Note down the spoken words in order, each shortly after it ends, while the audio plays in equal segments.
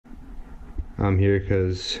I'm here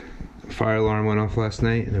because a fire alarm went off last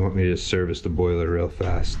night and they want me to just service the boiler real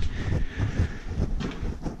fast.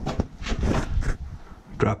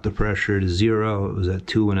 Dropped the pressure to 0. It was at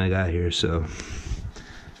 2 when I got here, so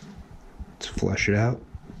let's flush it out.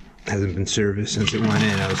 Hasn't been serviced since it went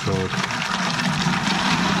in, I was told.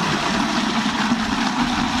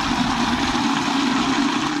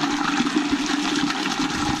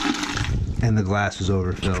 And the glass was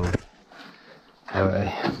overfilled.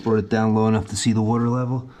 I brought it down low enough to see the water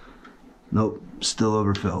level. Nope, still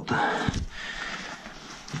overfilled.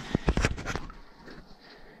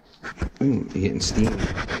 You're getting steamy.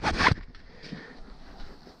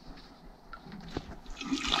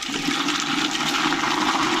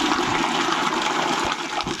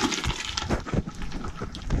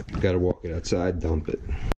 Gotta walk it outside, dump it.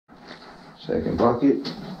 Second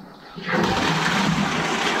bucket.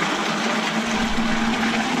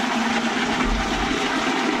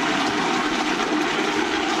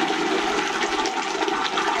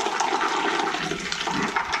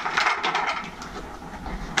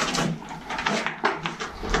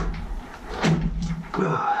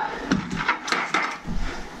 'Cause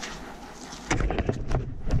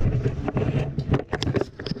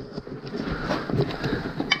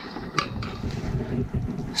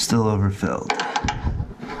still overfilled.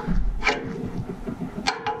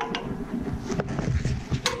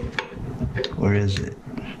 Or is it?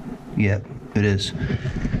 Yep, it is.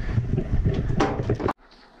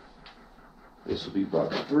 This will be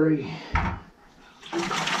bucket 3.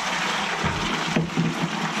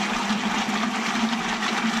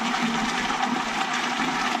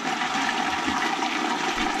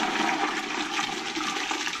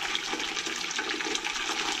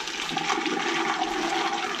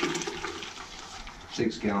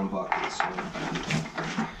 Six-gallon buckets.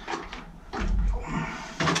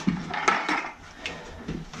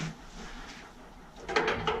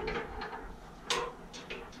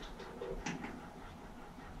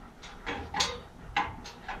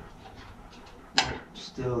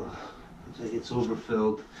 Still looks like it's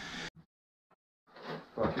overfilled.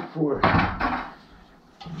 Bucket 4.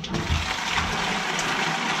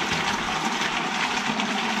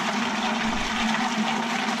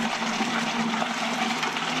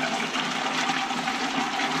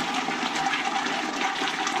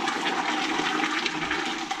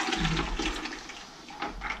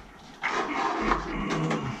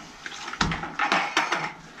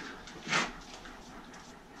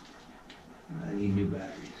 'I need new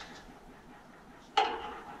batteries.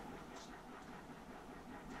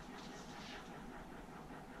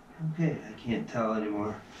 Okay, I can't tell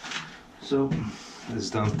anymore. So let's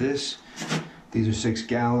dump this. These are 6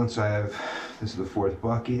 gallons. So I have, this is the 4th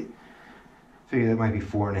bucket. Figure that might be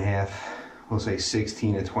 4.5. We'll say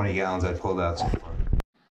 16 to 20 gallons I pulled out so far.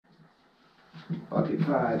 Bucket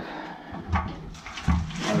 5.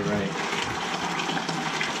 All right.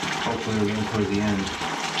 Hopefully we're getting towards the end.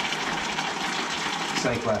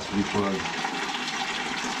 Sight glass will be plugged.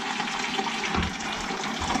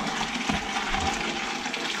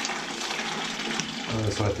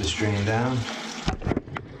 Let's let this drain down.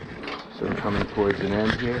 So we're coming towards an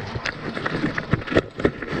end here.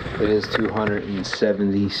 It is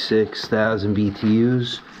 276,000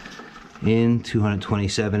 BTUs in,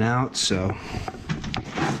 227 out, so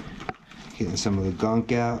getting some of the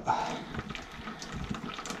gunk out.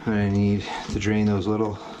 I need to drain those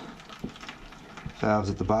little valves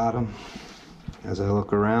at the bottom. As I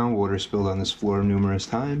look around, water spilled on this floor numerous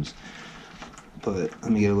times, but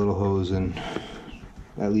let me get a little hose and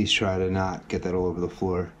at least try to not get that all over the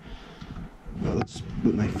floor. But let's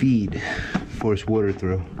put my feed, force water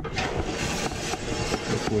through.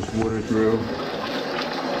 Force water through.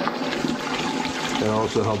 That'll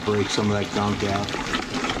also help break some of that gunk out.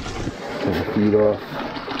 Turn the feed off.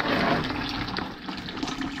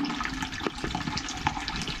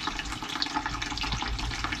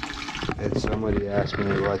 And somebody asked me,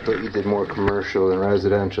 well, I thought you did more commercial than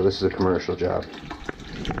residential. This is a commercial job.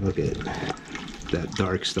 Look at that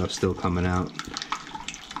dark stuff still coming out.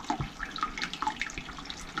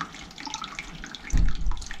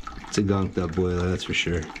 It's a gunked up boiler, that's for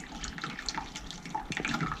sure. So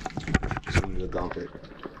I'm gonna dump it.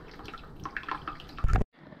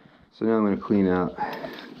 So now I'm gonna clean out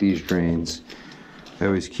these drains. I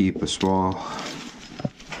always keep a small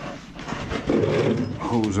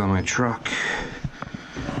hose on my truck.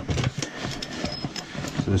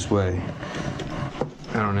 So this way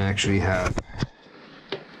I don't actually have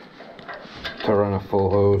to run a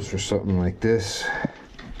full hose for something like this.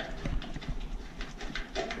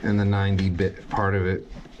 And the 90-bit part of it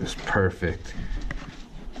is perfect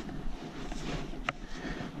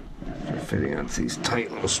for fitting onto these tight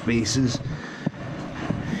little spaces.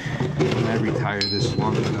 I retired this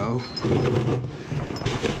long ago.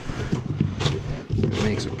 It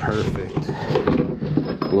makes a perfect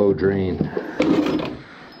low drain.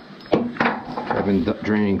 I've been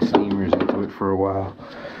draining steamers into it for a while.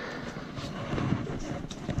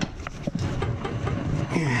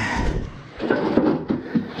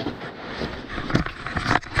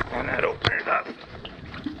 And that open it up.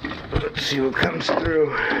 Let's see what comes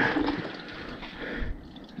through.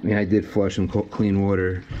 I mean, I did flush some clean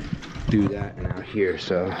water through that and out here,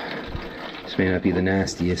 so this may not be the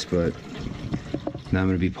nastiest, but now I'm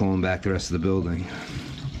going to be pulling back the rest of the building.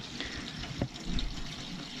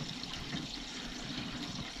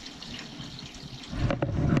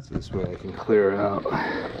 So this way I can clear out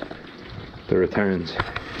the returns.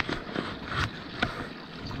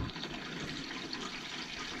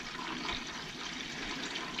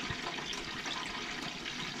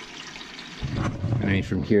 I mean,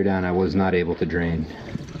 from here down I was not able to drain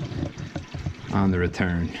on the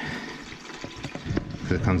return.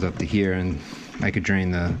 So it comes up to here and I could drain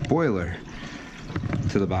the boiler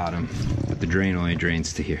to the bottom, but the drain only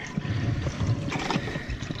drains to here.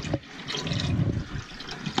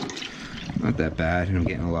 Not that bad, and I'm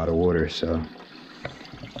getting a lot of water, so.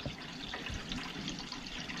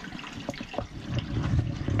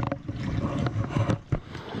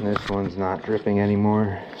 And this one's not dripping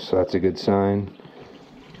anymore, so that's a good sign.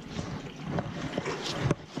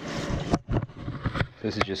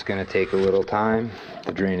 This is just going to take a little time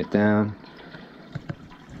to drain it down,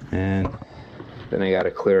 and then I got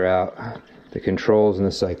to clear out the controls and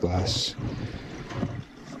the sight glass.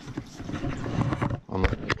 I'm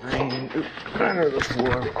letting it drain under the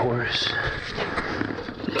floor, of course.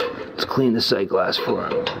 Let's clean the sight glass for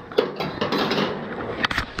him.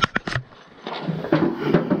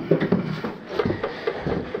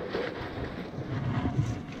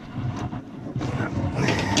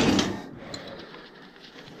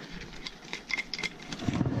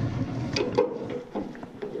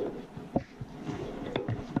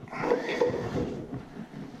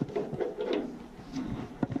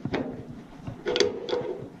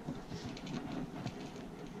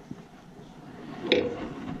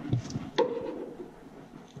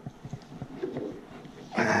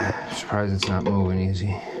 Surprised it's not moving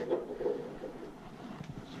easy.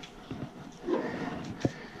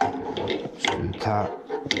 Just to the top.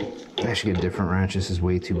 I should get a different wrench. This is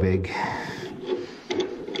way too big.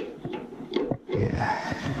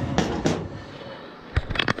 Yeah.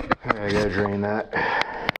 Alright, I gotta drain that.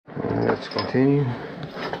 Let's continue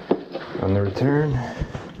on the return,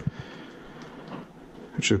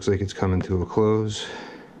 which looks like it's coming to a close.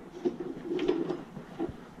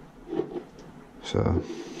 So.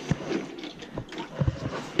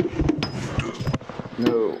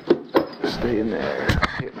 No, stay in there.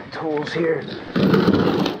 Get my tools here.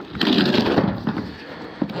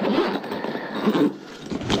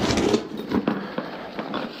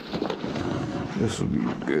 This will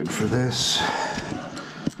be good for this.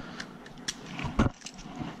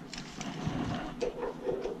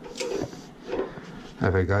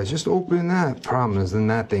 Alright guys, just open that. Problem is then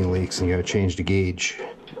that thing leaks and you gotta change the gauge.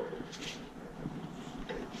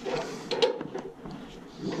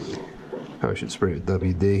 Probably should spray with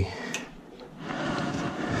WD.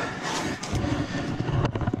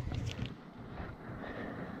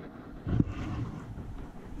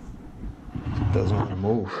 It doesn't want to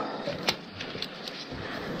move.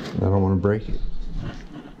 I don't want to break it.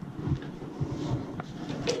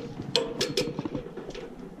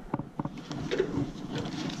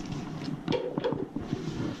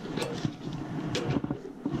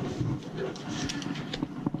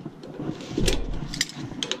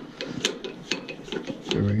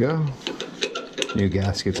 There we go. New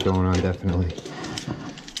gaskets going on, definitely.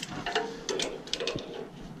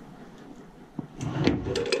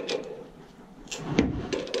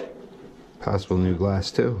 Possible new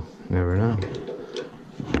glass too. Never know.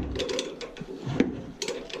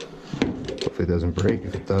 Hopefully it doesn't break.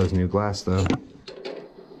 If it does, new glass though.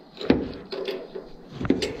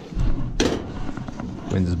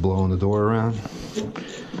 Wind is blowing the door around.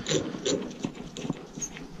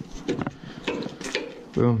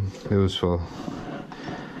 Boom, it was full.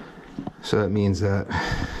 So that means that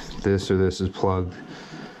this or this is plugged.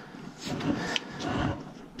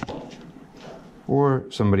 Or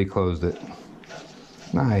somebody closed it.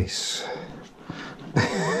 Nice.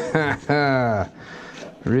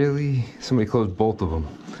 Really? Somebody closed both of them.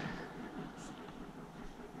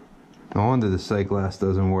 No wonder the sight glass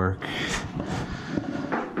doesn't work.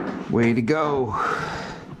 Way to go.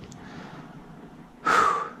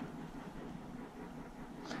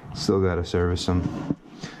 Still gotta service them,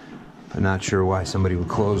 but not sure why somebody would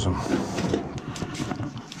close them.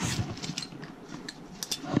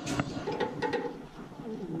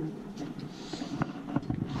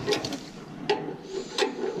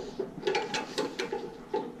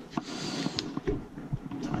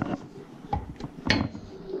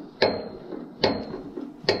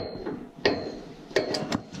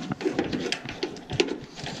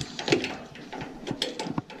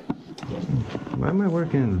 Why am I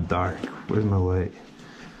working in the dark? Where's my light?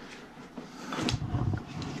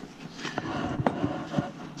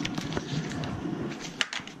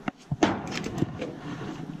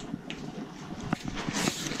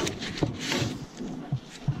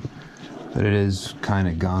 But it is kind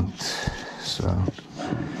of gunked, so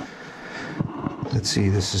let's see,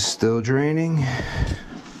 this is still draining.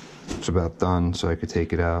 It's about done, so I could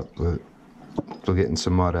take it out, but still getting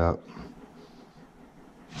some mud out.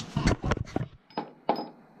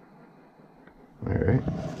 Alright.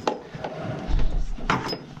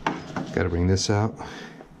 Gotta bring this out.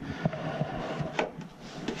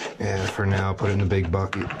 Yeah, for now, I'll put it in the big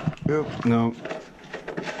bucket. Oh, no.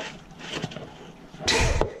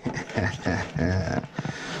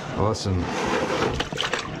 Awesome.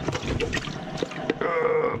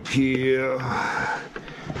 Up here.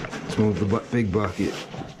 Let's move the big bucket.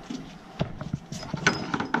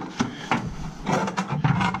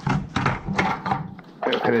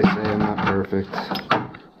 What could I say? I'm not perfect.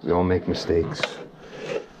 We all make mistakes.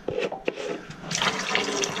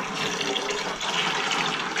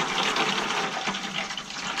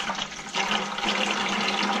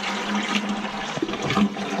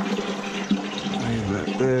 Leave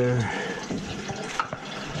that there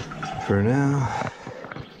for now.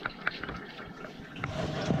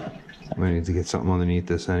 I need to get something underneath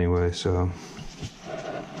this anyway, so.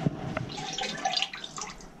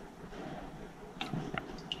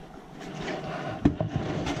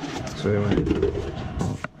 So anyway,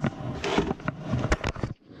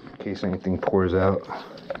 in case anything pours out.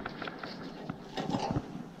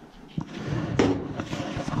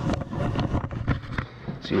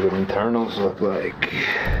 See what internals look like.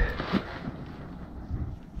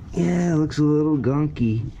 Yeah, it looks a little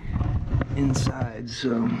gunky inside,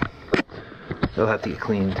 so they'll have to get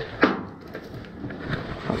cleaned.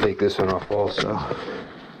 I'll take this one off also.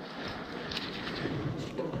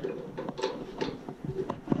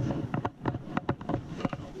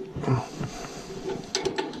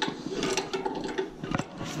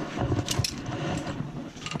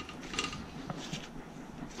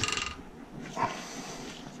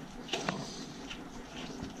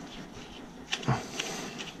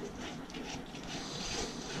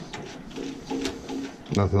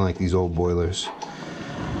 Nothing like these old boilers.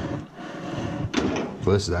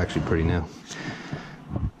 Well, this is actually pretty new.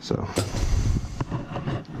 So,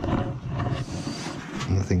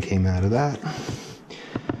 nothing came out of that.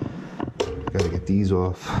 Gotta get these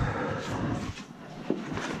off.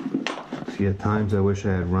 See, at times I wish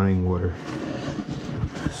I had running water.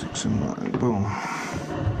 6 and 1, boom.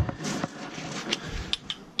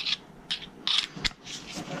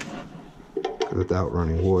 Without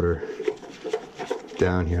running water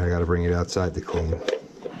down here, I gotta bring it outside to clean.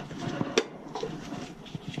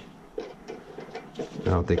 I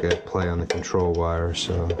don't think I play on the control wire,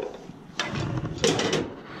 so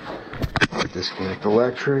disconnect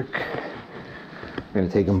electric. I'm gonna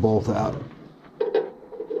take them both out.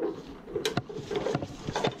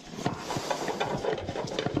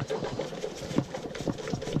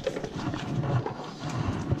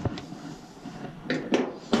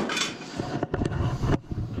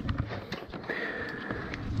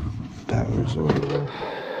 Power's off.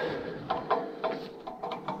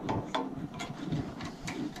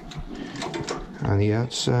 On the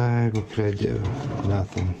outside, what could I do?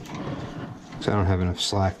 Nothing. Because I don't have enough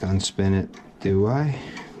slack to unspin it, do I?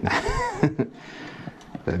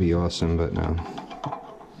 That'd be awesome, but no.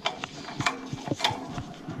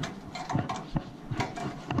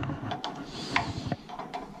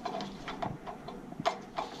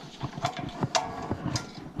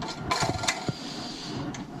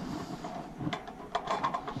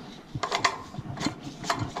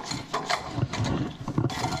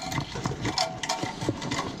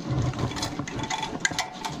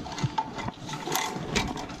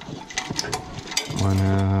 One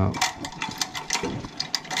out,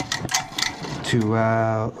 2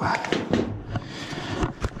 out,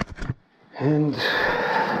 and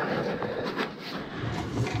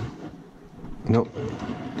nope,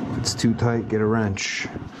 if it's too tight, get a wrench.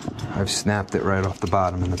 I've snapped it right off the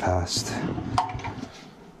bottom in the past.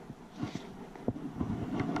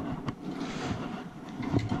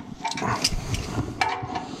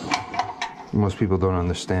 most people don't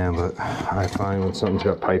understand, but I find when something's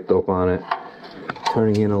got pipe dope on it,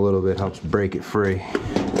 turning in a little bit helps break it free.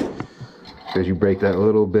 Because you break that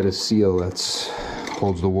little bit of seal that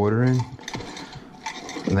holds the water in,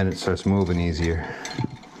 and then it starts moving easier.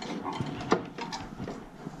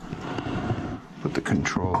 Put the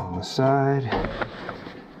control on the side.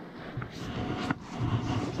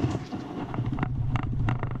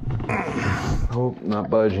 Oh, not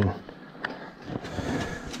budging.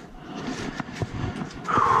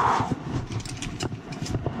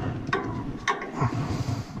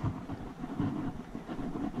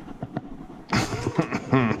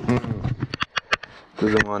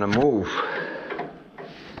 Doesn't want to move.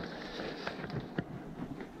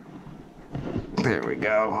 There we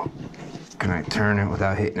go. Can I turn it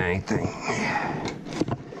without hitting anything?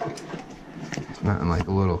 Nothing like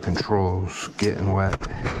a little controls getting wet.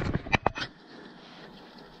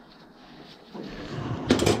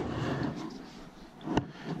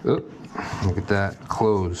 Oop, look at that,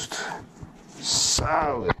 closed.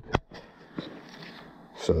 Solid.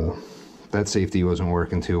 So that safety wasn't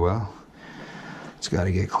working too well. It's got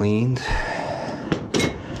to get cleaned.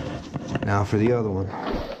 Now for the other one.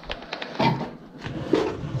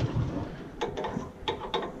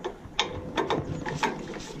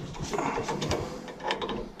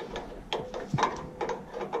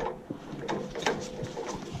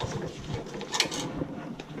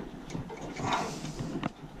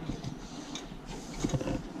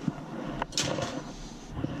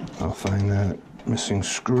 I'll find that missing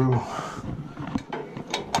screw.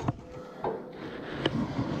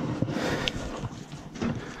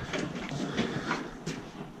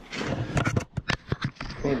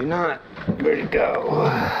 Maybe not. Where'd it go?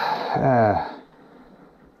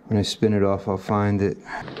 When I spin it off, I'll find it.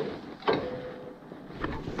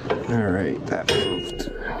 Alright, that moved.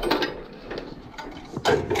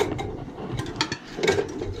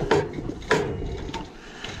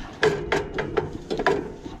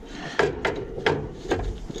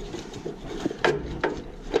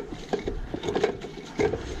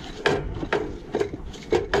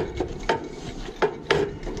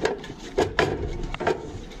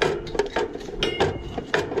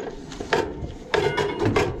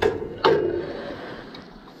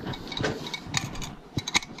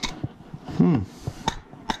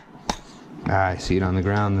 I see it on the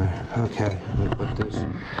ground there. Okay, I'm gonna put this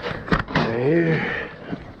right here.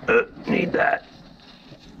 Need that.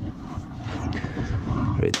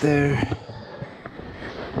 Right there.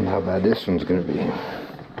 I don't know how bad this one's gonna be.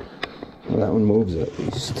 Well, that one moves at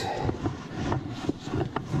least.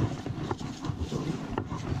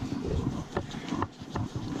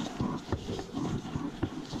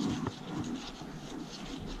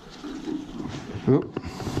 Oop.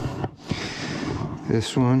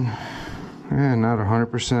 This one. Yeah, not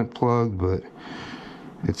 100% plugged, but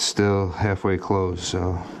it's still halfway closed,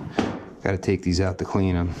 so gotta take these out to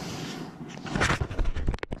clean them.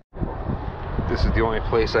 This is the only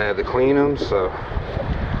place I have to clean them, so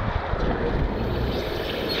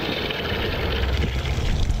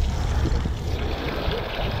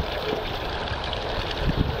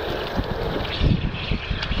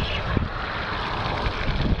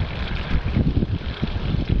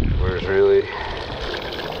where's really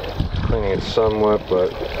cleaning it somewhat, but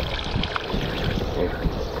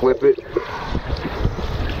flip it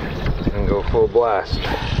and go full blast.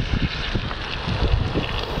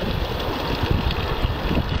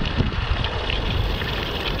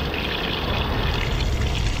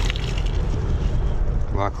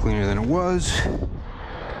 A lot cleaner than it was.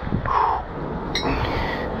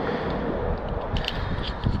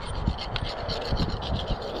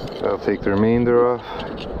 I'll take the remainder off.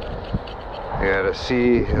 I gotta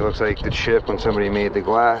see, it looks like the chip when somebody made the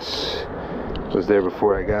glass was there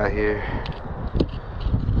before I got here.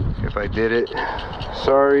 If I did it,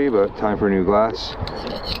 sorry, but time for new glass.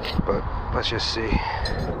 But let's just see.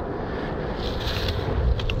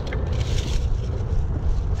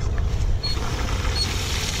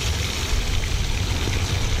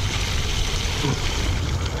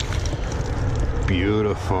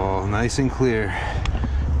 Beautiful, nice and clear.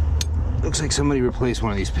 Looks like somebody replaced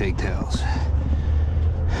one of these pigtails,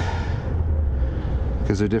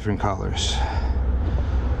 because they're different colors.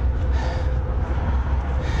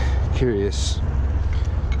 Curious.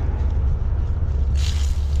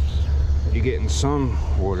 You're getting some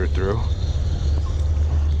water through.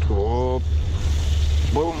 Cool.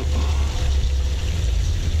 Boom.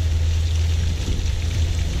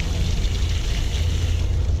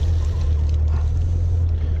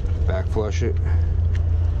 Back flush it.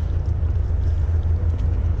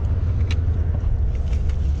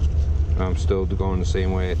 I'm still going the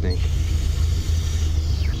same way, I think.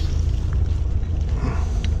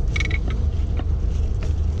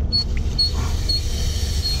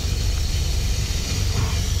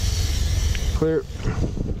 Clear.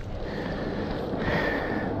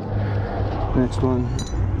 Next one.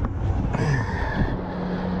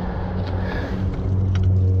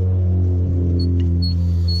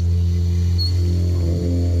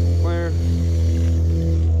 Clear.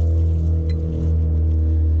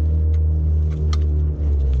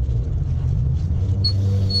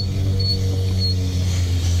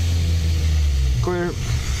 Clear.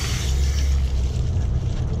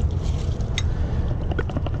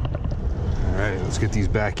 Alright, let's get these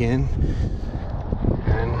back in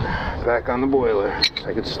and back on the boiler.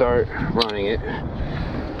 I could start running it.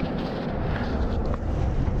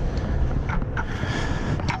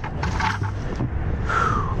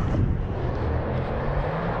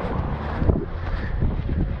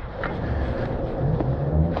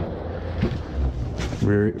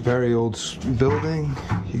 Very old building.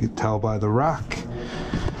 You could tell by the rock.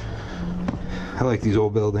 I like these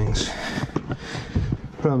old buildings.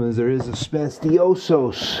 Problem is there is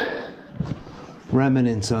asbestosis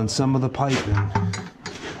remnants on some of the piping.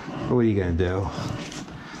 But what are you gonna do?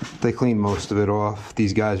 They cleaned most of it off.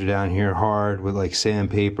 These guys are down here hard with like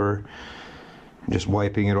sandpaper, just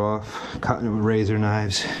wiping it off, cutting it with razor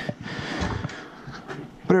knives.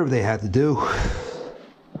 Whatever they had to do.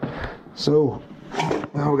 So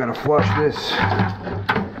now we gotta flush this.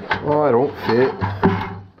 Oh, I don't fit.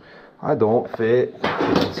 I don't fit.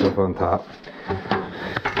 Stuff on top.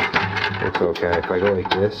 It's okay if I go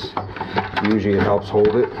like this. Usually it helps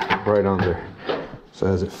hold it right under. So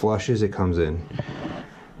as it flushes, it comes in.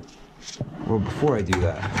 Well, before I do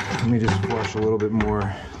that, let me just flush a little bit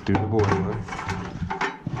more through the boiler.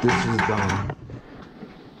 This is done.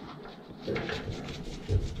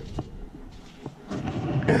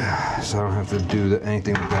 So I don't have to do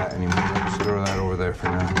anything with that anymore. Just throw that over there for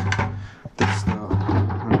now. This stuff,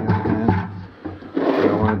 on the other hand,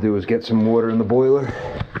 what I want to do is get some water in the boiler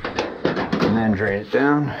and then drain it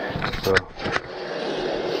down. So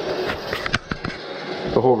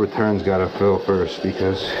the whole return's got to fill first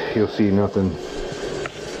because you'll see nothing.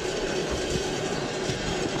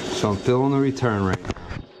 So I'm filling the return right now.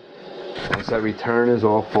 Once that return is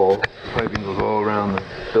all full, piping goes all around the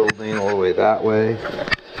building, all the way that way.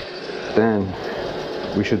 Then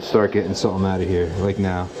we should start getting something out of here. Like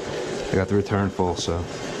now, I got the return full, so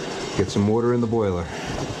get some water in the boiler.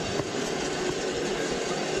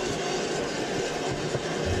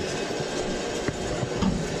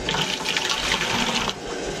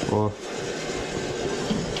 Off.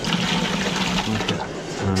 Okay,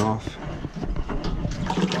 turn it off.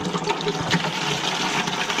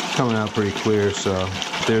 Coming out pretty clear, so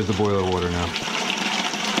there's the boiler water now.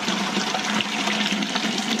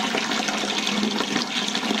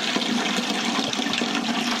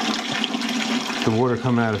 The water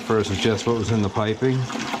coming out at first is just what was in the piping.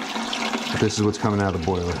 This is what's coming out of the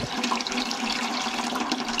boiler.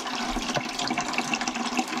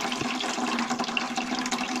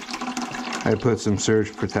 I put some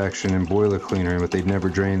surge protection and boiler cleaner in, but they'd never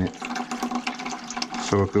drain it.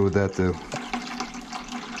 So what good would that do?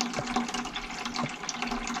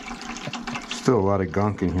 Still a lot of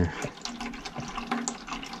gunk in here.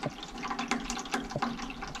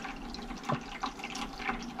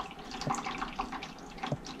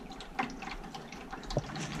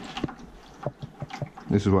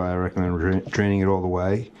 This is why I recommend draining it all the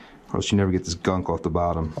way, or else you never get this gunk off the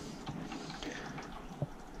bottom.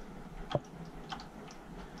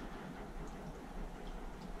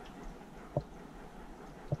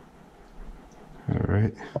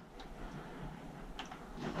 Alright.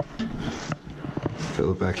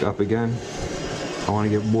 Fill it back up again. I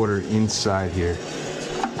want to get water inside here.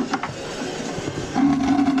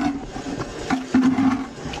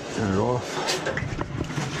 Turn it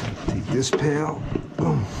off. Take this pail.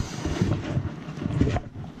 Boom.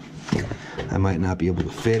 I might not be able to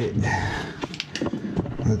fit it.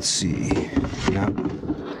 Let's see. Yep.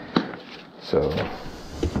 So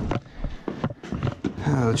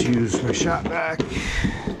let's use my shot vac.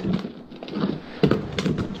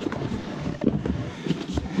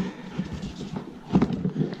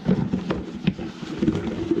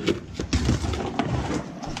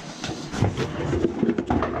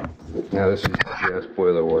 Now this is just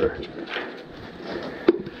boiler water.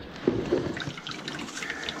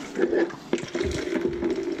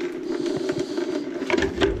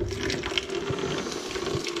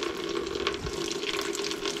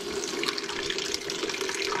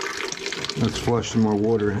 Let's flush some more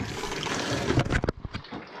water in.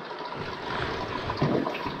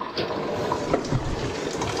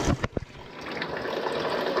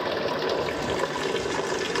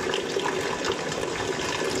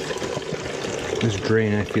 This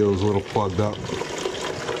drain I feel is a little plugged up.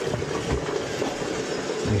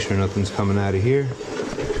 make sure nothing's coming out of here.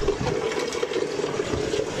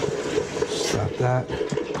 Stop that.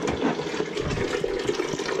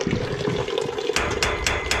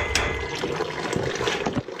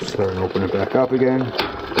 Start and open it back up again.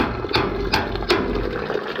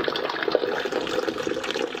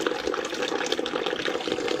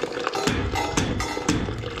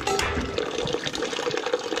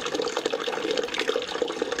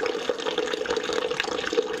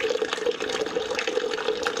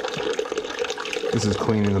 This is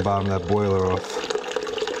cleaning the bottom of that boiler off.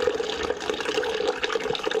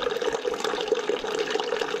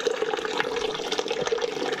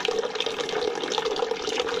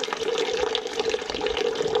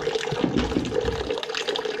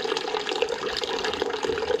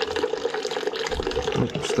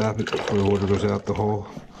 Stop it before the water goes out the whole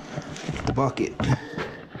bucket.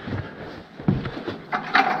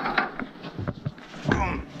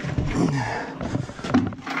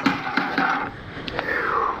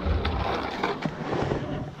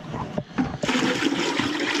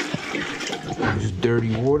 There's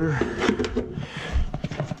dirty water.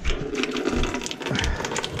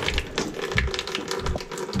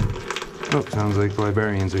 Oh, sounds like the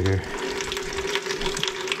librarians are here.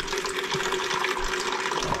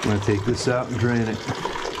 I'm going to take this out and drain it,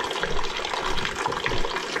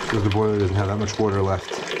 because the boiler doesn't have that much water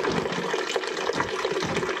left.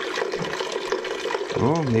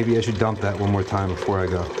 Oh, maybe I should dump that one more time before I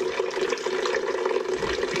go.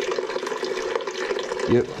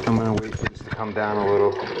 Yep, I'm going to wait for this to come down a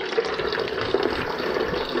little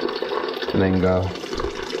and then go.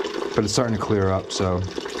 But it's starting to clear up, so.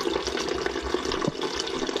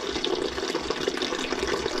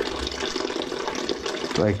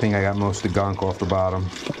 I think I got most of the gunk off the bottom.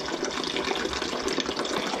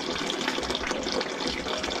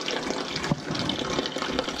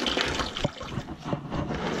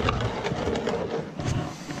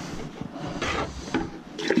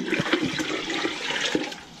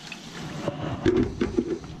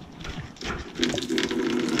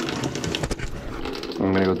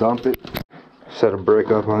 I'm gonna go dump it. Set a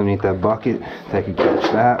brick up underneath that bucket that can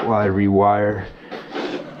catch that while I rewire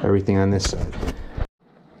everything on this side.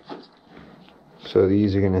 So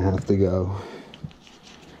these are gonna have to go.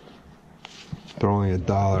 They're only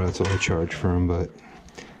 $1, that's all I charge for them, but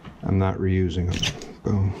I'm not reusing them.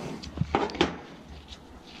 Boom. I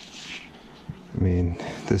mean,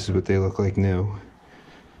 this is what they look like new.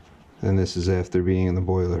 And this is after being in the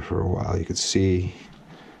boiler for a while. You can see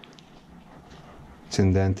it's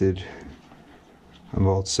indented on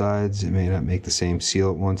both sides. It may not make the same seal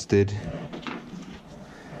it once did.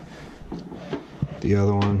 The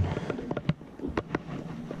other one.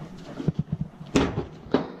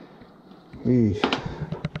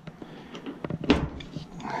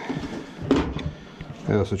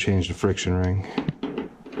 I also changed the friction ring.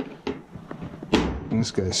 And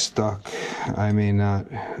this guy's stuck. I may not.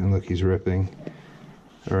 And look, he's ripping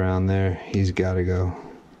around there. He's got to go.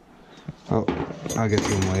 Oh, I'll get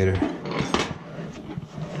to him later.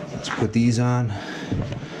 Let's put these on.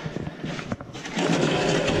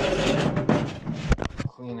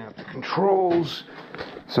 Clean out the controls.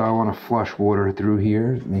 So I want to flush water through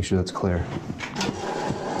here, make sure that's clear.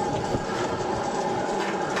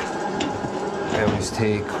 I always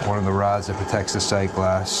take one of the rods that protects the sight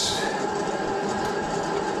glass.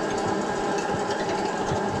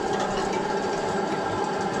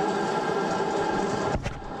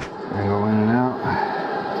 I go in and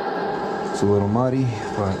out. It's a little muddy,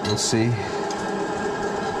 but we'll see.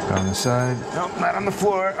 On the side. Nope, not on the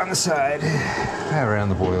floor, on the side. Around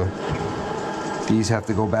the boiler. These have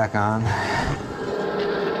to go back on.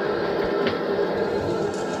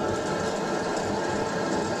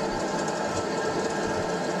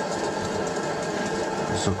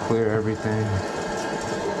 This will clear everything.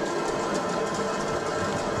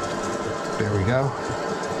 There we go.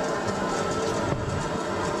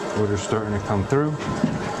 Water's starting to come through.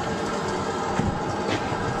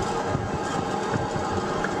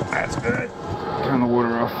 That's good. Turn the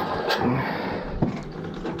water off.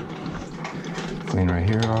 Clean right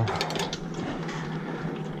here off.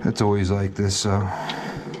 It's always like this, so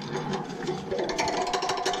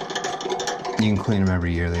you can clean them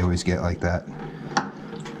every year. They always get like that.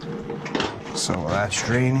 So that's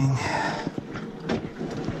draining.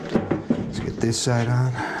 Let's get this side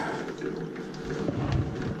on.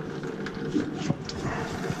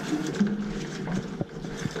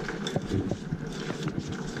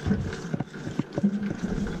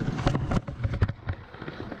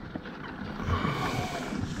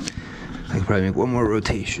 I can probably make one more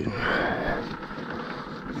rotation.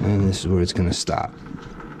 And this is where it's gonna stop.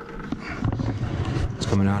 Let's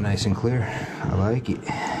Coming out nice and clear. I like it.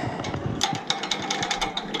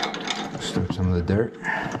 Stir some of the dirt.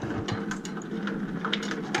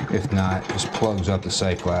 If not, just plugs up the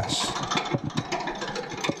sight glass.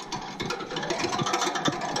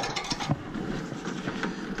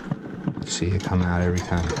 See it come out every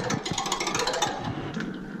time.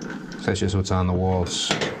 So that's just what's on the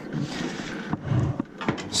walls.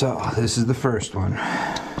 So this is the first one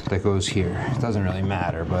that goes here. It doesn't really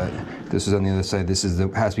matter, but this is on the other side. This is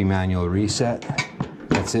has to be manual reset.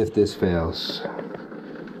 That's if this fails.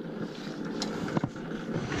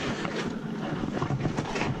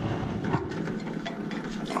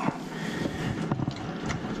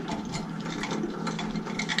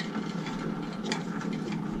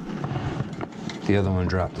 The other one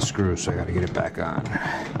dropped the screw, so I gotta get it back on.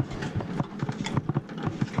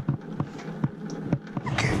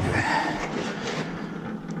 Okay, good.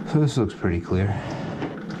 So this looks pretty clear.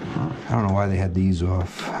 I don't know why they had these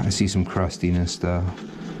off. I see some crustiness though.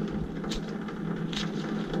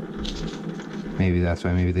 Maybe that's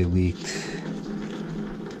why, maybe they leaked.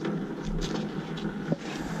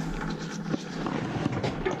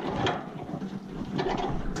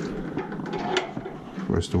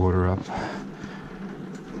 Force the water up.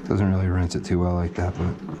 Doesn't really rinse it too well like that,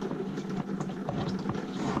 but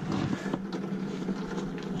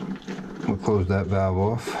we'll close that valve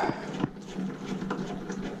off.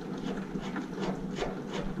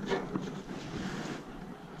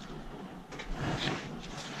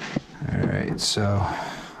 Alright, so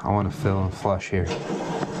I want to fill and flush here.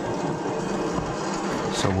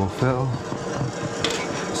 So we'll fill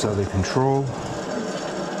this other control.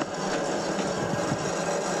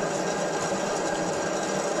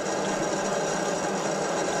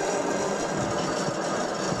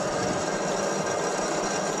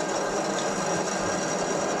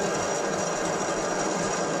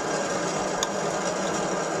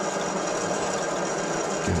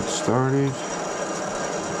 Get it started.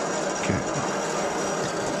 Okay.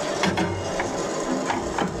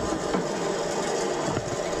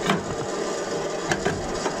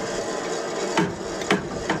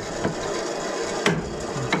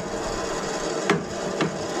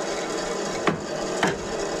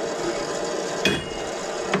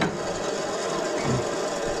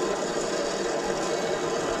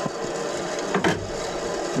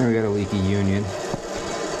 Now we got a leaky union.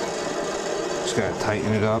 Just gotta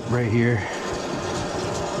tighten it up right here.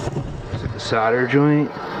 Is it the solder joint?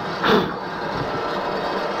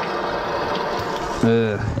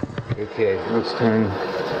 Okay, let's turn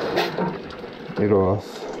it off.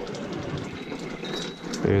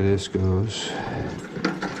 There this goes.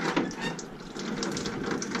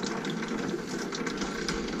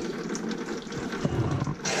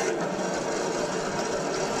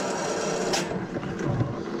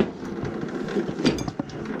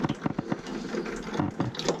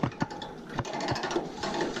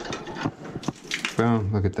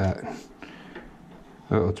 Boom, look at that.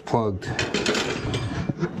 Oh, it's plugged.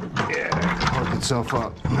 Yeah, plug itself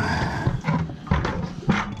up.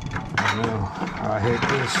 I know, I hit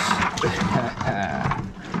this.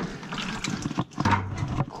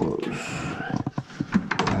 Close.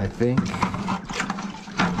 I think.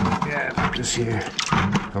 Yeah, put this here.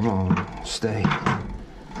 Come on, stay.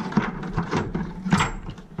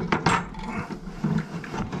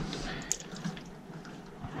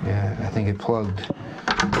 Yeah, I think it plugged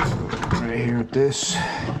right here with this.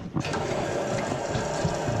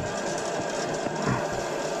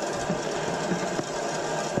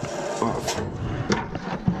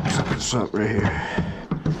 Set this up right here.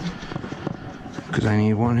 Because I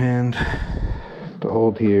need one hand to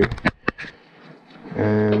hold here.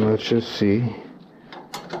 And let's just see.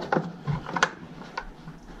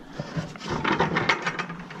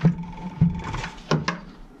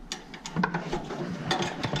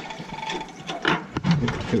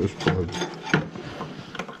 It was plugged.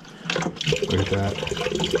 Look at that.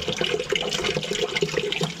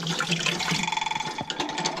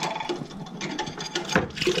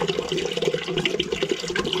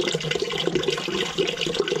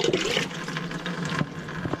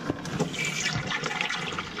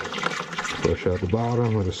 Flush out the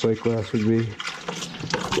bottom where the sight glass would be.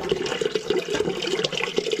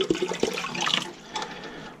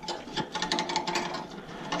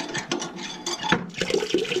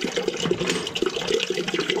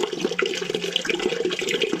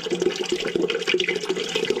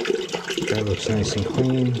 That looks nice and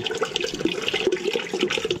clean.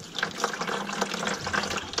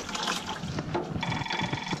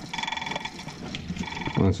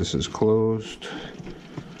 Once this is closed,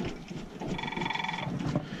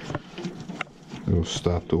 it'll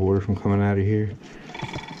stop the water from coming out of here.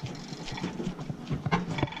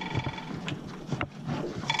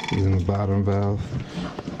 using the bottom valve.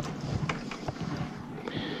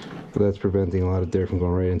 But that's preventing a lot of dirt from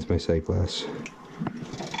going right into my sight glass.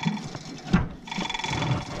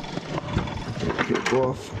 Get it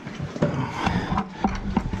off.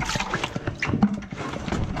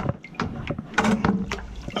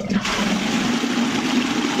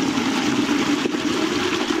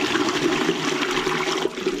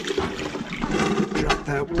 Drop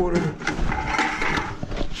that water.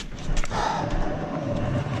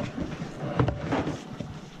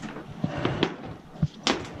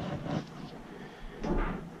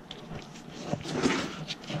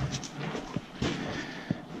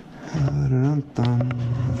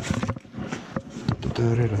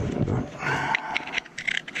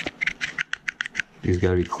 These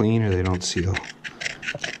gotta be clean or they don't seal.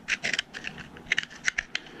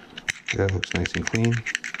 That looks nice and clean.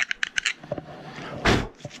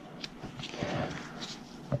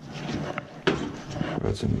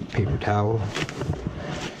 Got some paper towel.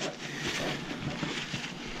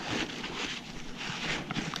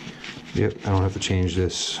 Yep, I don't have to change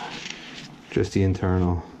this. Just the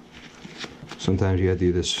internal. Sometimes you gotta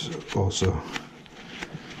do this also.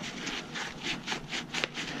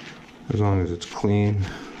 As long as it's clean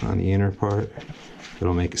on the inner part,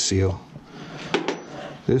 it'll make a seal.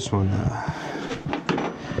 This one,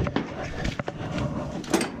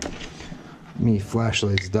 me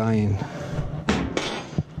flashlight's dying.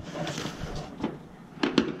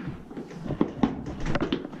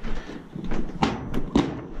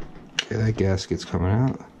 Okay, that gasket's coming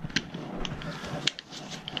out.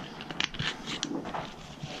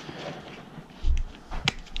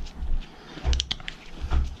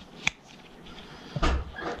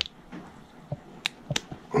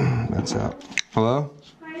 That's out. Hello?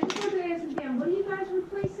 Hi, I just wanted to ask again, what are you guys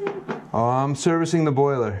replacing? Oh, I'm servicing the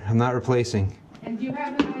boiler. I'm not replacing. And do you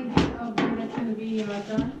have an idea of when it's going to be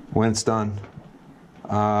done? When it's done.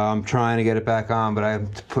 I'm trying to get it back on, but I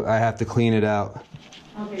have to clean it out.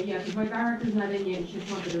 Okay, yeah, because my director's not in yet, she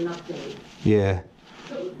just wanted an update. Yeah.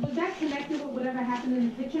 So, was that connected with whatever happened in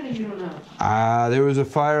the kitchen, or you don't know? There was a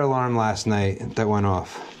fire alarm last night that went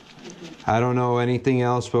off. I don't know anything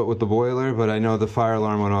else but with the boiler, but I know the fire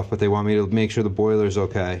alarm went off, but they want me to make sure the boiler's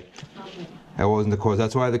okay. Okay. That wasn't the cause.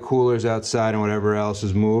 That's why the cooler's outside and whatever else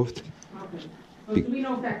is moved. Okay. So do we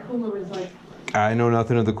know if that cooler is like... I know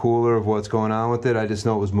nothing of the cooler, of what's going on with it. I just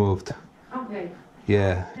know it was moved. Okay.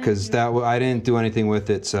 Yeah, because I didn't do anything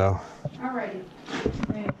with it, so. Alrighty.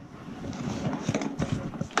 Thanks.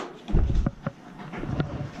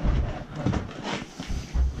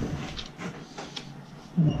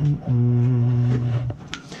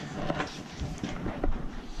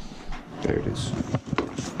 There it is.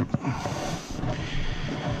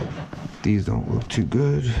 These don't look too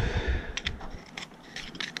good.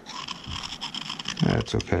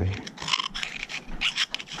 That's okay.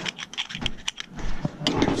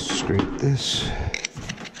 Scrape this.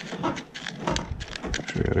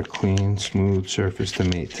 We got a clean, smooth surface to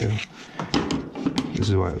mate to. This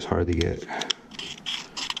is why it was hard to get.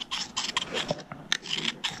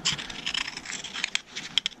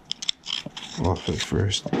 Off at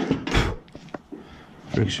first.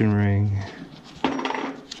 Friction ring.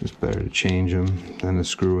 Just better to change them than to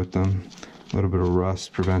screw with them. A little bit of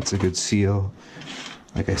rust prevents a good seal.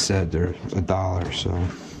 Like I said, they're $1, so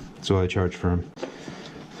that's what I charge for them.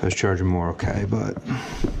 If I was charging more, okay, but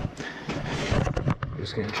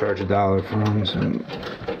just gonna charge $1 for them, so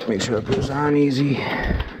make sure it goes on easy.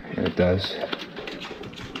 And it does.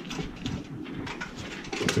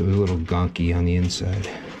 It was a little gunky on the inside.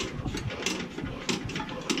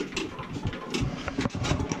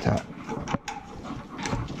 Top.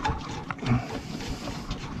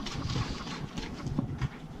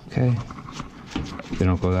 Okay. They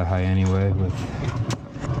don't go that high anyway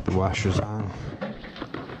with the washers on.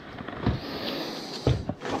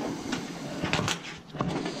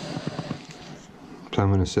 So I'm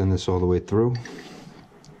going to send this all the way through.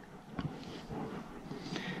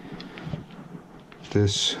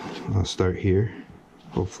 This, I'll start here.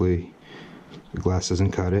 Hopefully the glass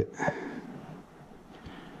doesn't cut it.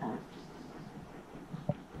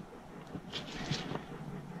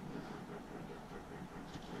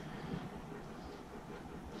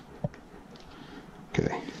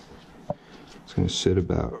 Okay, it's going to sit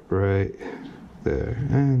about right there.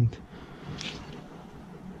 And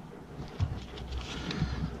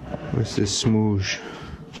what's this smoosh?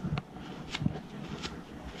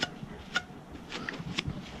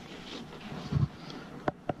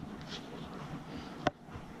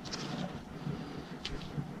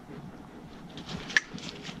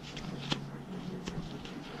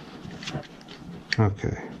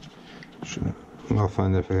 Okay, so I'll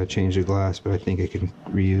find out if I gotta change the glass, but I think I can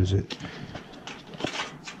reuse it.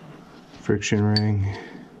 Friction ring.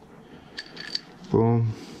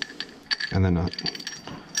 Boom. And the nut.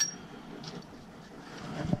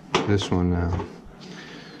 This one now.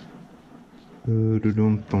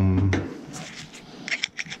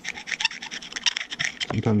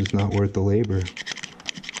 Sometimes it's not worth the labor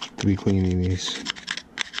to be cleaning these.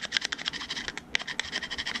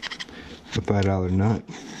 A $5 nut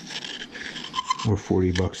or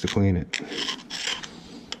 $40 to clean it.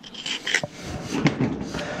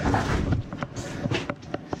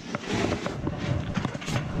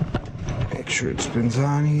 Make sure it spins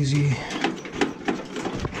on easy.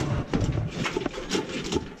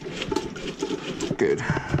 Good.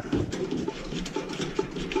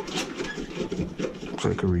 Looks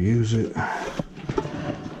like I could reuse it.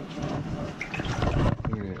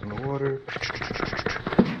 Clean it in the water.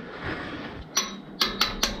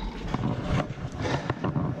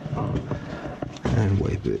 And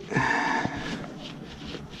wipe it.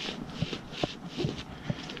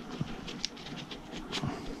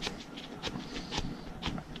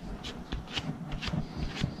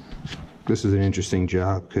 This is an interesting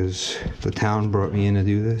job because the town brought me in to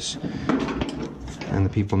do this, and the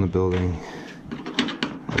people in the building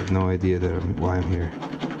have no idea that why I'm here.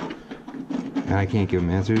 And I can't give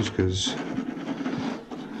them answers because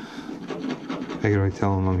I can only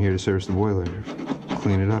tell them I'm here to service the boiler,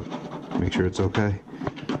 clean it up, make sure it's okay.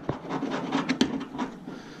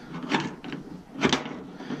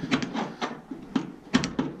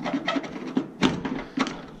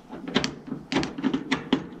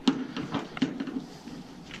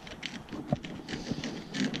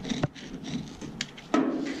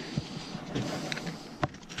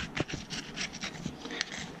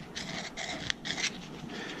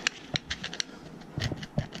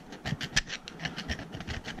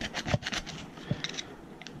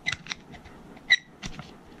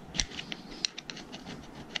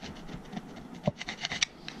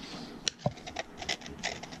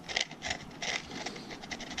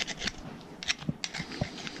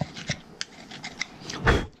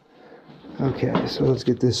 Okay, so let's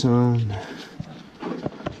get this on.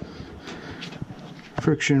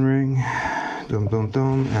 Friction ring. Dum dum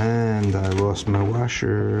dum. And I lost my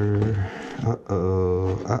washer.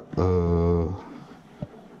 Uh-oh. Uh-oh.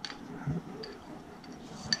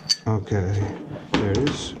 Okay. There it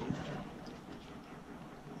is.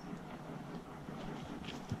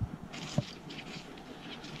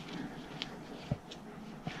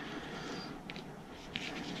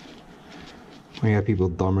 When you have people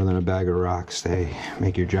dumber than a bag of rocks, they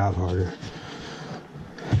make your job harder.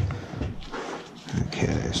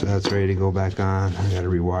 Okay, so that's ready to go back on. I gotta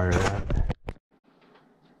rewire that.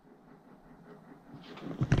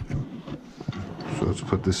 So let's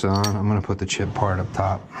put this on. I'm gonna put the chip part up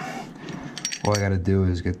top. All I gotta do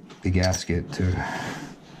is get the gasket to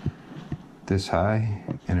this high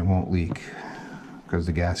and it won't leak because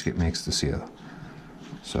the gasket makes the seal.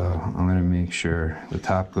 So I'm gonna make sure the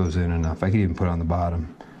top goes in enough. I could even put it on the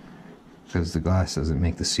bottom because the glass doesn't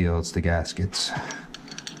make the seal, it's the gaskets.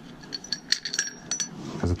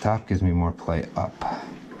 Because the top gives me more play up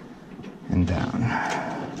and down.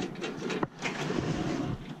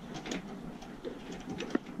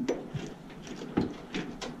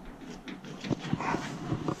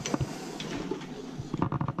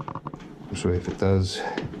 So if it does,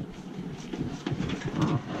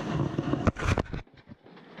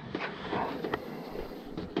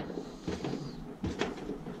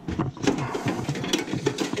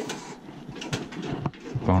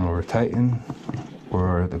 don't over tighten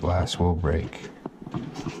or the glass will break.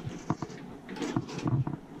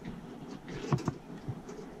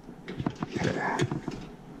 Okay.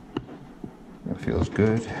 That feels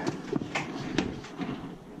good.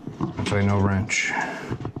 That's why no wrench.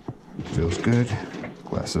 Feels good.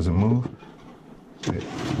 Glass doesn't move. Good.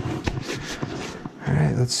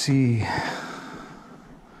 Alright, let's see.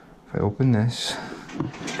 If I open this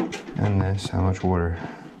and this, how much water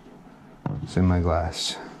is in my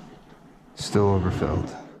glass? Still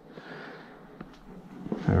overfilled.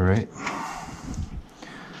 Alright.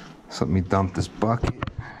 So let me dump this bucket.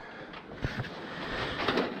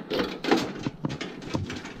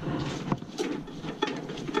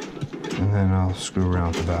 And then I'll screw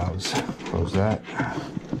around the valves. Close that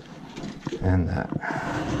and that.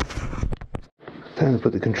 Time to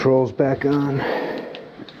put the controls back on.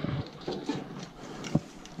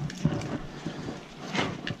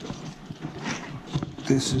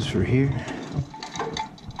 This is for here.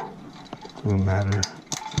 Doesn't matter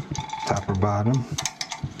top or bottom.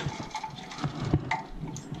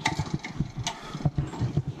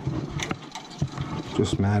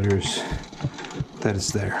 Just matters that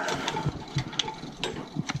it's there.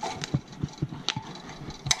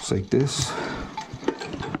 Just like this.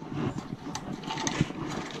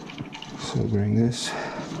 So bring this.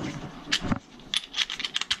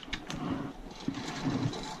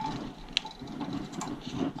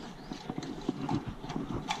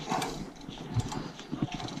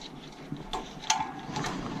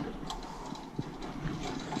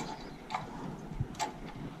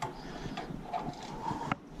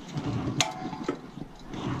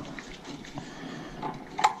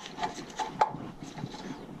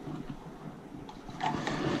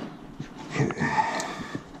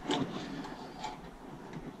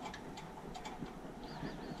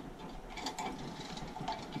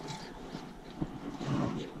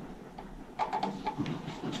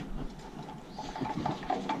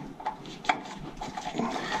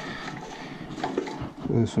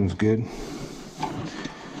 This one's good.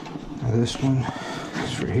 Now this one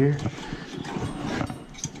is for here.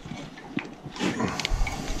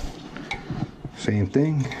 Same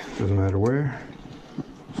thing, doesn't matter where,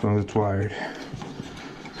 as long as it's wired.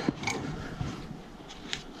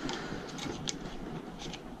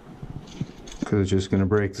 Because it's just going to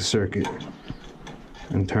break the circuit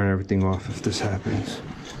and turn everything off if this happens.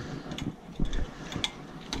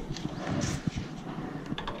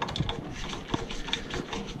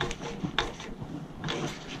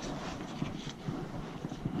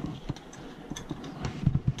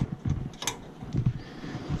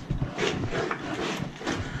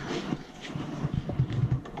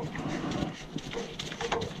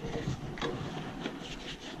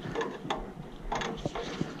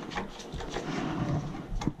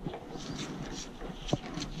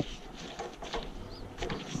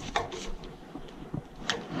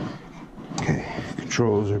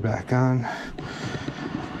 Controls are back on.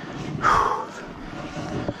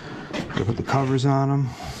 Gotta put the covers on them.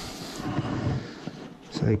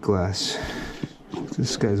 Sight glass.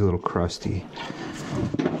 This guy's a little crusty.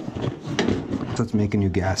 So let's make a new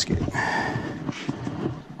gasket.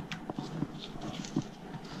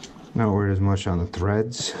 Not worried as much on the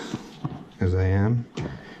threads as I am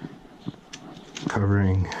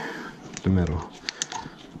covering the middle,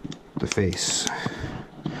 the face.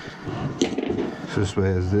 So this way,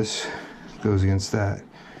 as this goes against that,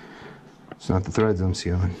 it's not the threads I'm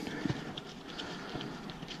sealing.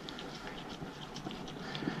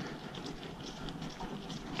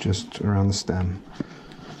 Just around the stem.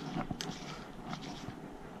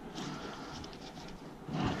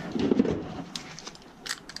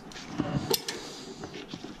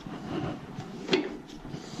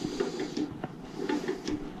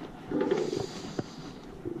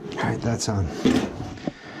 All right, that's on.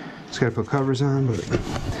 Just gotta put covers on, but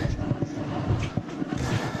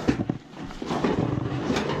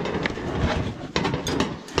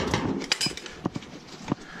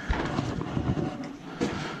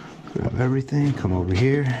grab everything, come over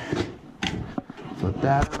here, flip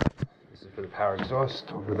that. This is for the power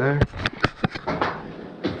exhaust over there.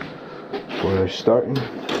 Boiler's starting.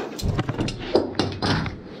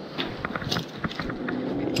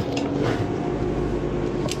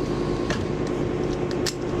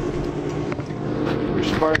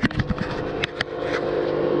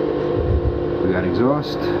 We got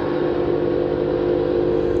exhaust.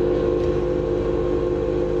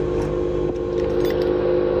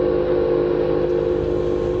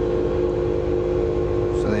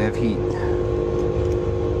 So they have heat.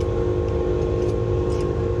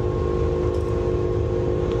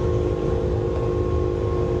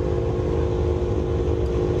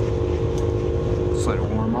 Just let it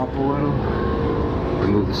warm up a little.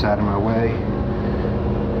 Remove this out of my way.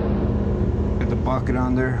 Bucket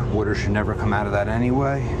under. Water should never come out of that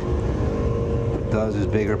anyway. What it does is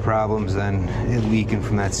bigger problems than it leaking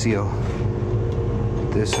from that seal.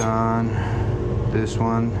 Put this on, this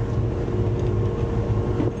one.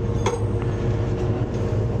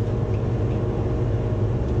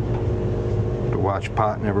 The watch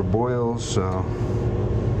pot never boils, so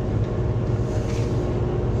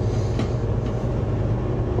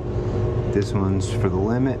this one's for the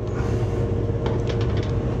limit.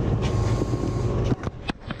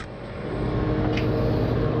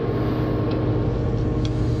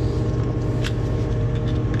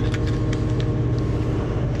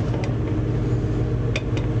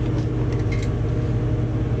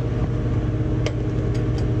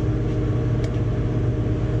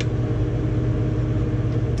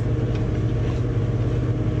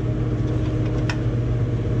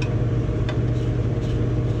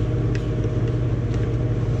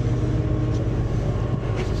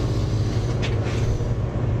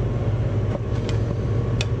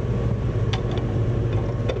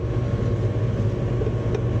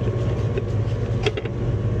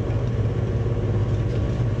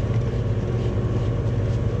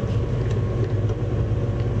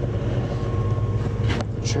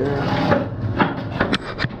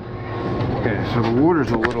 So the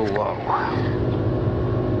water's a little low.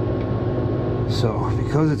 So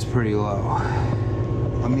because it's pretty low,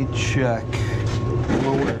 let me check the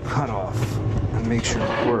lower cutoff and make sure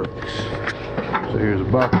it works. So here's a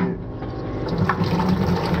bucket.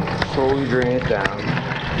 Slowly drain it down.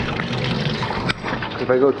 If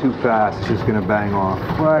I go too fast, it's just gonna bang off.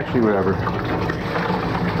 Well, actually, whatever.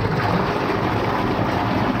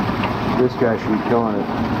 This guy should be killing it.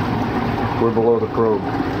 We're below the probe.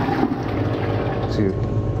 See,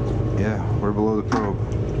 yeah, we're below the probe.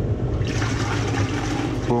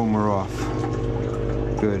 Boom, we're off.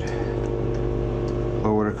 Good.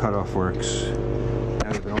 Low water cutoff works. Now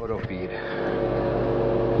we have an auto feed.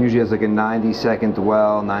 Usually has like a 90-second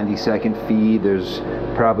dwell, 90-second feed. There's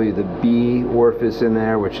probably the B orifice in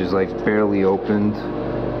there, which is like barely opened.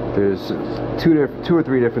 There's two or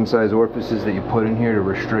three different size orifices that you put in here to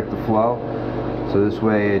restrict the flow. So this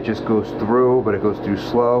way it just goes through, but it goes through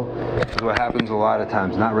slow. So what happens a lot of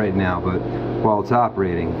times, not right now, but while it's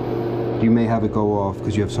operating, you may have it go off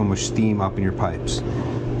because you have so much steam up in your pipes.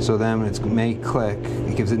 So then it may click,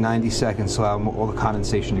 it gives it 90 seconds to allow all the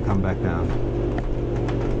condensation to come back down.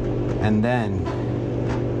 And then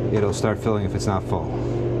it'll start filling if it's not full.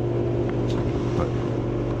 But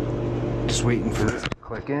just waiting for this to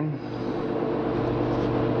click in.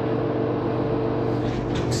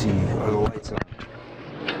 Let's see, are the lights on?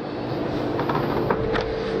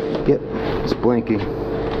 Yep, it's blinking.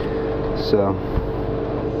 So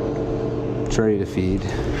it's ready to feed.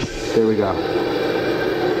 There we go.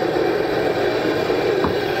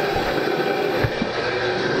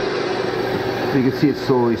 You can see it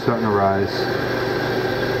slowly starting to rise.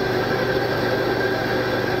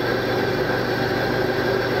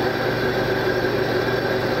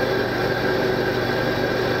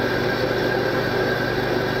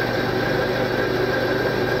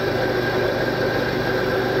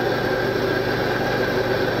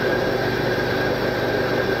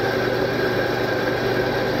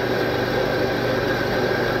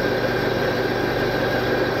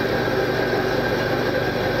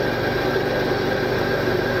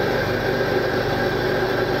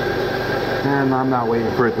 And I'm not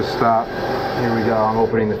waiting for it to stop. Here we go, I'm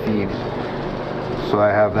opening the feed. So I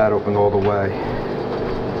have that open all the way.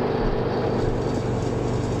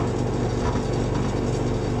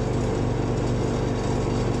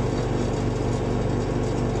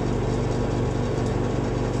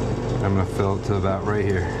 I'm gonna fill it to about right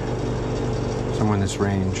here. Somewhere in this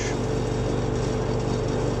range.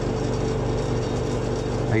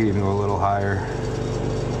 I could even go a little higher.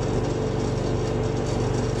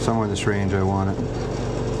 Somewhere in this range I want it.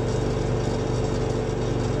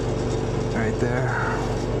 Right there.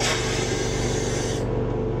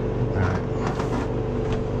 Alright.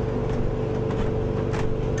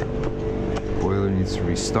 Boiler needs to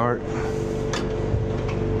restart,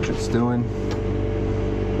 which it's doing.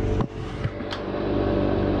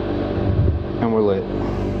 And we're lit.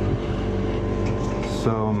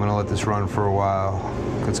 So I'm gonna let this run for a while.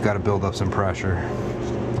 It's gotta build up some pressure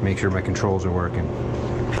to make sure my controls are working.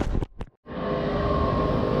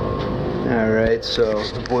 Alright, so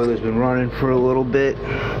the boiler's been running for a little bit.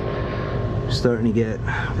 Starting to get,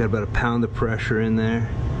 got about a pound of pressure in there.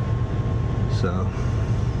 So,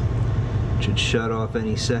 it should shut off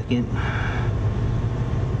any second.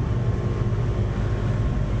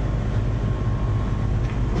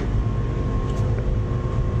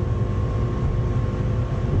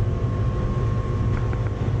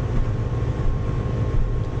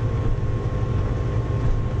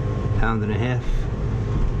 Pound and a half.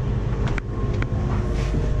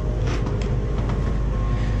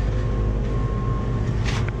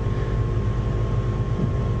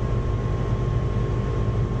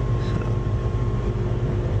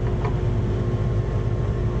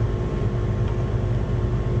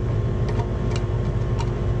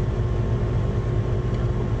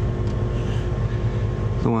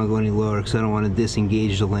 Don't want to go any lower because I don't want to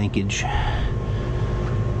disengage the linkage.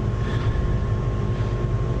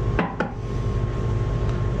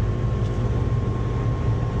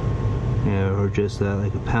 Yeah, or just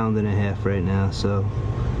like a pound and a half right now, so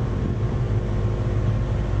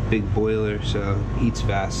big boiler, so eats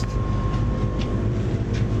fast.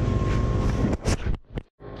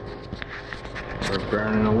 We're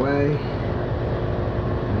burning away.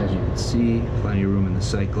 As you can see, plenty of room in the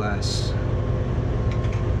sight glass.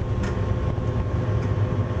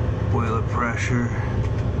 Boiler pressure,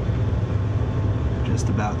 just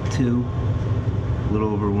about 2, a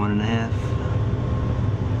little over 1.5.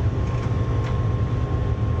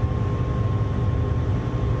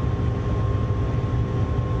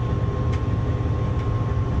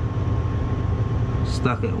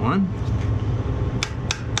 Stuck at 1.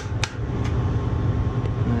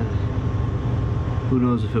 Who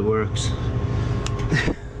knows if it works?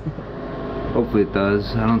 Hopefully it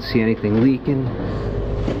does. I don't see anything leaking.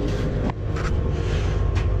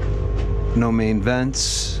 No main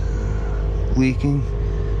vents leaking.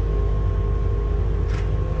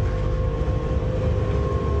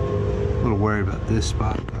 A little worried about this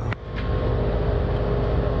spot though.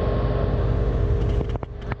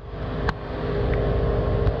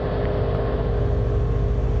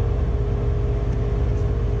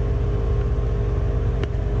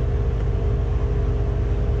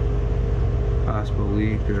 Possible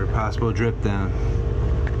leak or possible drip down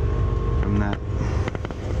from that.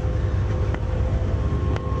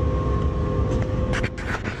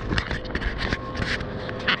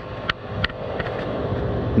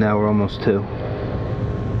 Now we're almost 2.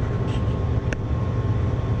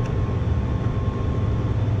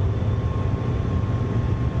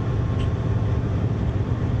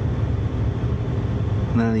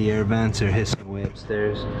 None of the air vents are hissing way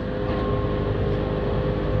upstairs.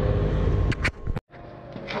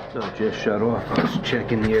 So it just shut off. I was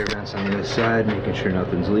checking the air vents on the other side, making sure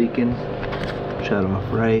nothing's leaking. Shut off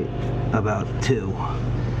right about 2.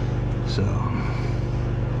 So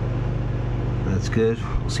that's good.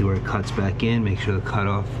 We'll see where it cuts back in. Make sure the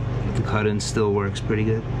cut-in still works pretty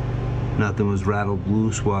good. Nothing was rattled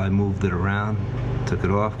loose while I moved it around. Took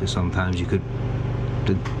it off because sometimes the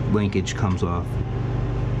linkage comes off.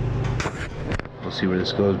 We'll see where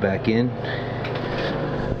this goes back in.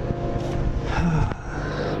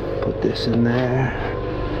 Put this in there.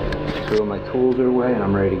 Throw my tools away and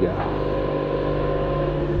I'm ready to go.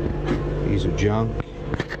 These are junk.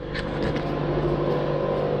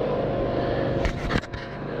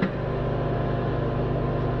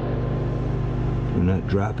 They're not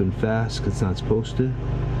dropping fast because it's not supposed to.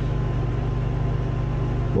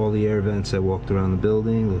 All the air vents I walked around the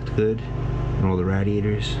building looked good, and all the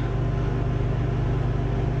radiators.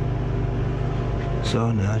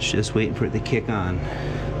 So now it's just waiting for it to kick on.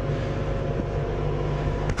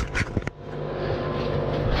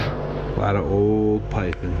 A lot of old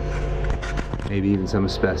piping. Maybe even some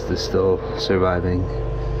asbestos still surviving.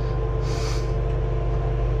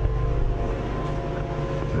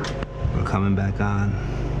 We're coming back on.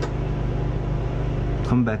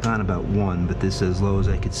 Coming back on about 1, but this is as low as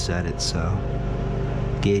I could set it, so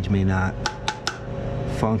gauge may not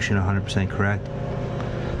function 100% correct,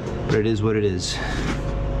 but it is what it is.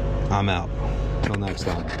 I'm out. Till next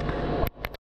time.